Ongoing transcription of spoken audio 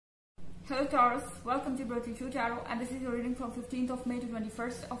Hello Taurus, welcome to Birthday True Tarot, and this is your reading from 15th of May to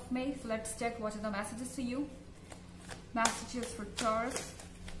 21st of May. So let's check what are the messages to you. Messages for Taurus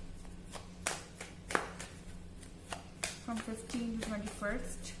from 15th to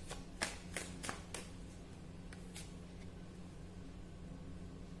 21st.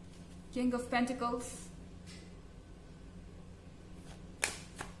 King of Pentacles,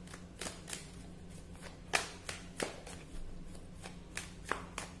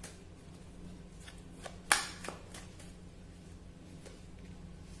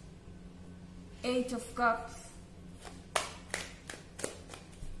 Eight of Cups,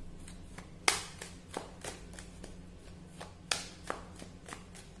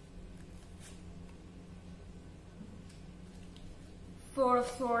 Four of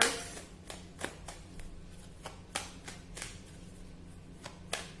Swords,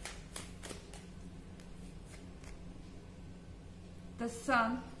 the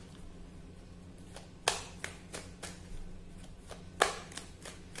Sun,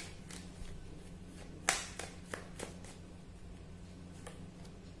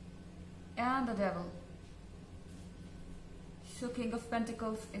 and the Devil. So King of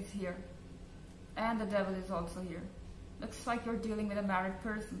Pentacles is here, and the Devil is also here. Looks like you're dealing with a married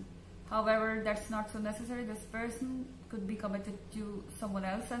person. However, that's not so necessary. This person could be committed to someone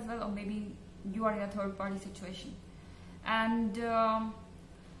else as well, or maybe you are in a third party situation. And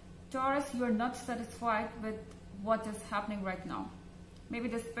Taurus, you are not satisfied with what is happening right now. Maybe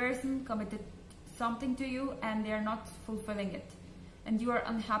this person committed something to you and they are not fulfilling it, and you are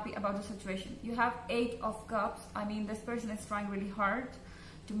unhappy about the situation. You have Eight of Cups. I mean, this person is trying really hard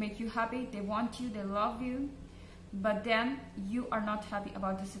to make you happy. They want you, they love you, but then you are not happy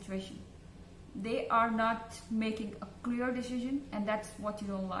about the situation. They are not making a clear decision, and that's what you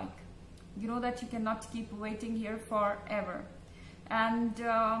don't like. You know that you cannot keep waiting here forever. And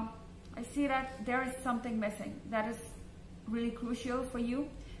I see that there is something missing that is really crucial for you,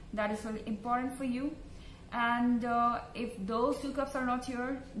 that is really important for you. And if those two cups are not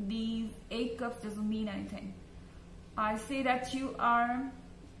here, these Eight Cups doesn't mean anything. I see that you are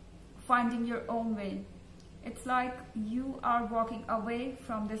finding your own way. It's like you are walking away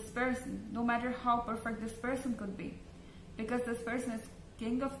from this person, no matter how perfect this person could be. Because this person is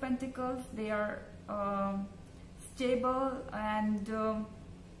King of Pentacles. They are stable, and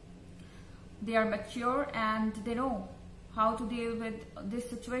they are mature, and they know how to deal with this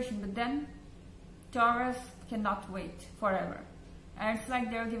situation. But then Taurus cannot wait forever, and it's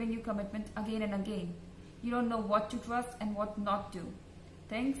like they're giving you commitment again and again. You don't know what to trust and what not to.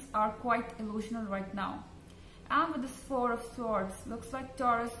 Things are quite illusional right now. And with this Four of Swords, looks like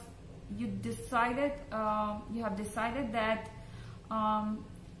Taurus, you have decided that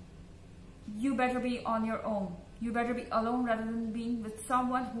you better be on your own. You better be alone rather than being with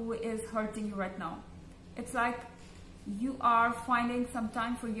someone who is hurting you right now. It's like you are finding some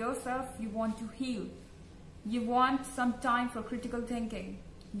time for yourself. You want to heal. You want some time for critical thinking.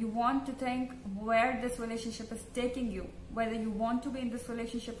 You want to think where this relationship is taking you, whether you want to be in this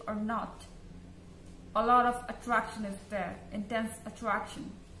relationship or not. A lot of attraction is there, intense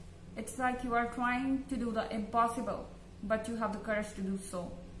attraction. It's like you are trying to do the impossible, but you have the courage to do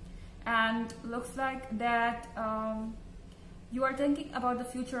so. And looks like that you are thinking about the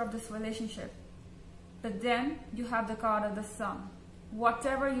future of this relationship. But then you have the card of the Sun.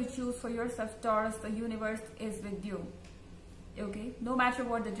 Whatever you choose for yourself, Taurus, the universe is with you. Okay? No matter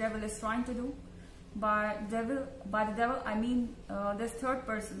what the devil is trying to do. By the devil, I mean this third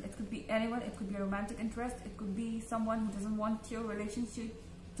person. It could be anyone. It could be a romantic interest. It could be someone who doesn't want your relationship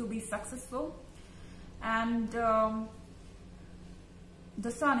to be successful. And the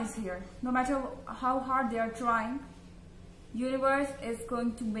Sun is here. No matter how hard they are trying, universe is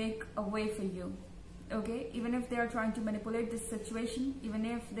going to make a way for you. Okay, even if they are trying to manipulate this situation, even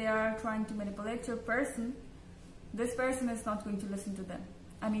if they are trying to manipulate your person, this person is not going to listen to them.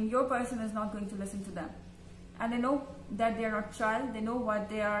 I mean, your person is not going to listen to them. And they know that they are not child. They know what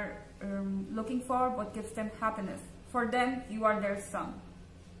they are looking for, what gives them happiness. For them, you are their sun.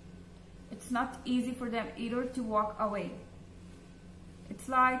 It's not easy for them either to walk away. It's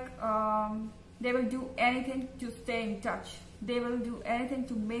like they will do anything to stay in touch. They will do anything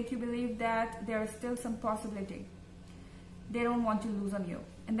to make you believe that there is still some possibility. They don't want to lose on you.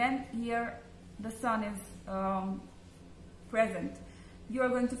 And then here the Sun is present. You are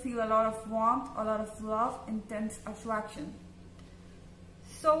going to feel a lot of warmth, a lot of love, intense attraction.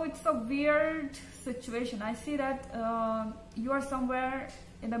 So it's a weird situation. I see that you are somewhere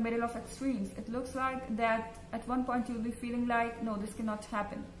in the middle of extremes. It looks like that at one point you'll be feeling like, no, this cannot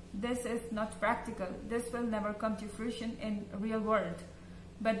happen. This is not practical. This will never come to fruition in real world.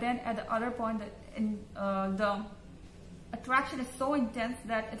 but then at the other point, the attraction is so intense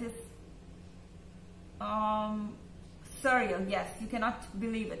that it is surreal. Yes, you cannot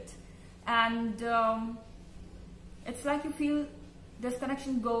believe it. And it's like you feel this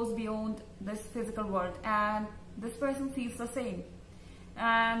connection goes beyond this physical world, and this person feels the same.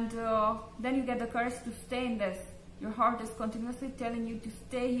 And then you get the courage to stay in this. Your heart is continuously telling you to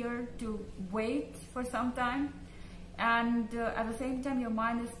stay here, to wait for some time. And at the same time, your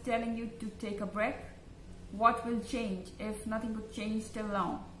mind is telling you to take a break. What will change if nothing could change till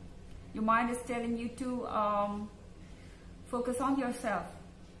now? Your mind is telling you to focus on yourself.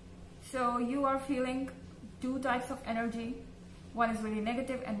 So you are feeling two types of energy. One is really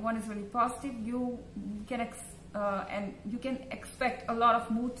negative and one is really positive. You can expect a lot of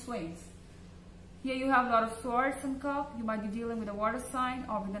mood swings. Here you have a lot of swords and cup. You might be dealing with a water sign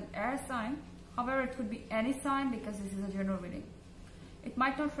or with an air sign. However, it could be any sign because this is a general reading. It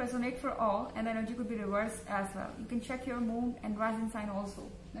might not resonate for all, and the energy could be reversed as well. You can check your moon and rising sign also.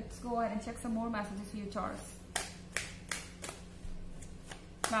 Let's go ahead and check some more messages for you, Taurus.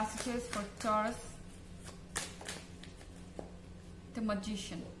 Messages for Taurus. The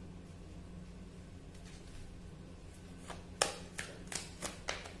Magician.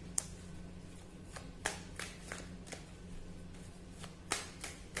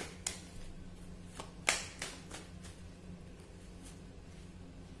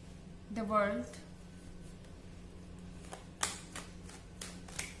 The World.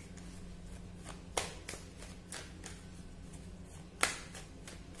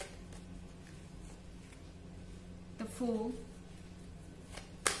 The Fool.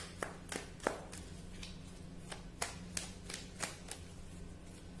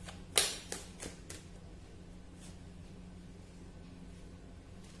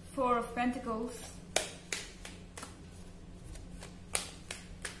 Four of Pentacles.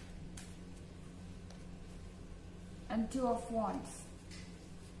 And Two of Wands.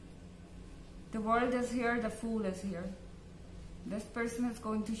 The World is here, the Fool is here. This person is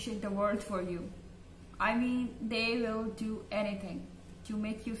going to shake the world for you. I mean, they will do anything to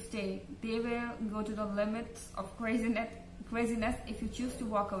make you stay. They will go to the limits of craziness if you choose to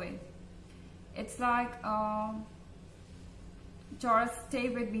walk away. It's like, Taurus, stay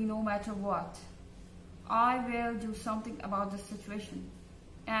with me no matter what. I will do something about this situation.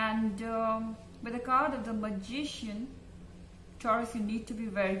 And with the card of the Magician, Taurus, you need to be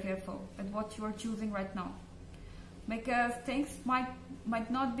very careful with what you are choosing right now, because things might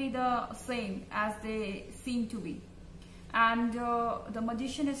not be the same as they seem to be. And the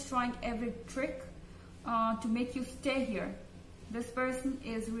Magician is trying every trick to make you stay here. This person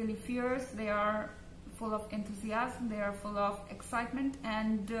is really fierce. They are full of enthusiasm. They are full of excitement,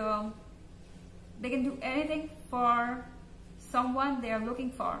 and they can do anything for someone they are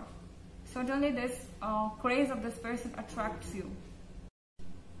looking for. Certainly this craze of this person attracts you.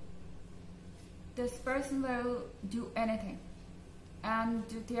 This person will do anything, and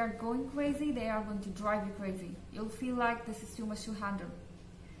they are going crazy. They are going to drive you crazy. You'll feel like this is too much to handle.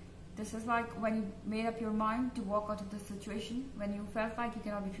 This is like when you made up your mind to walk out of the situation, when you felt like you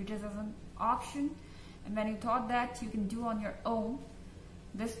cannot be treated as an option, and when you thought that you can do on your own.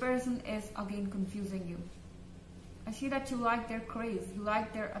 This person is again confusing you. I see that you like their craze, you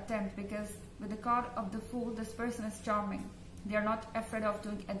like their attempt, because with the card of the Fool, this person is charming. They are not afraid of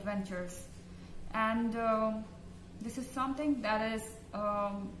doing adventures. And this is something that is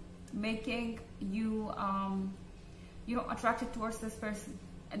making you, attracted towards this person.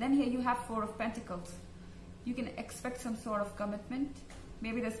 And then here you have Four of Pentacles. You can expect some sort of commitment.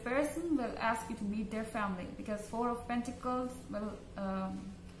 Maybe this person will ask you to meet their family, because Four of Pentacles will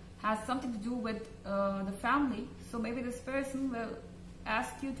has something to do with the family. So maybe this person will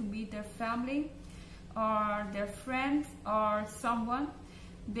ask you to meet their family or their friends or someone.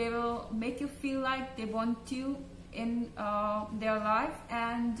 They will make you feel like they want you in their life,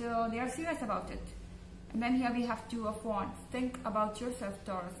 and they are serious about it. And then here we have Two of Wands. Think about yourself,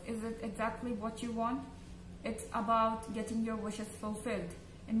 Taurus. Is it exactly what you want? It's about getting your wishes fulfilled.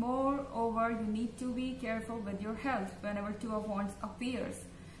 And moreover, you need to be careful with your health whenever Two of Wands appears.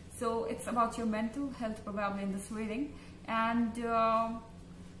 So it's about your mental health probably in this reading. And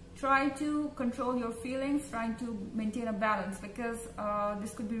try to control your feelings, trying to maintain a balance, because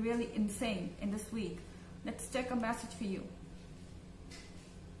this could be really insane in this week. Let's check a message for you.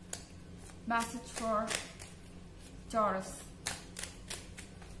 Message for Taurus.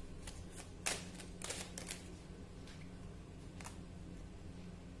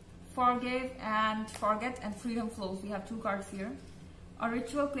 Forgive and forget, and freedom flows. We have two cards here. A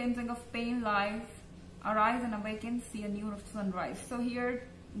ritual cleansing of pain, life, arise and awaken, see a new sunrise. So here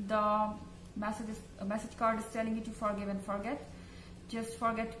the message card is telling you to forgive and forget. Just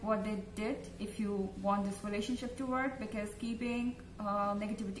forget what they did if you want this relationship to work, because keeping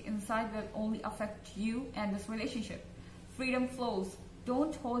negativity inside will only affect you and this relationship. Freedom flows.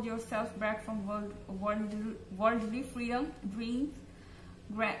 Don't hold yourself back from worldly freedom. Dream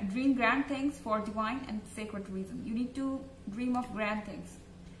grand things for divine and sacred reason. You need to dream of grand things.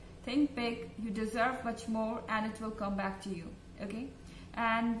 Think big. You deserve much more, and it will come back to you. Okay?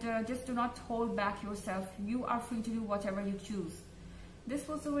 And just do not hold back yourself. You are free to do whatever you choose. This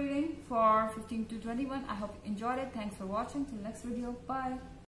was the reading for 15 to 21. I hope you enjoyed it. Thanks for watching. Till next video. Bye.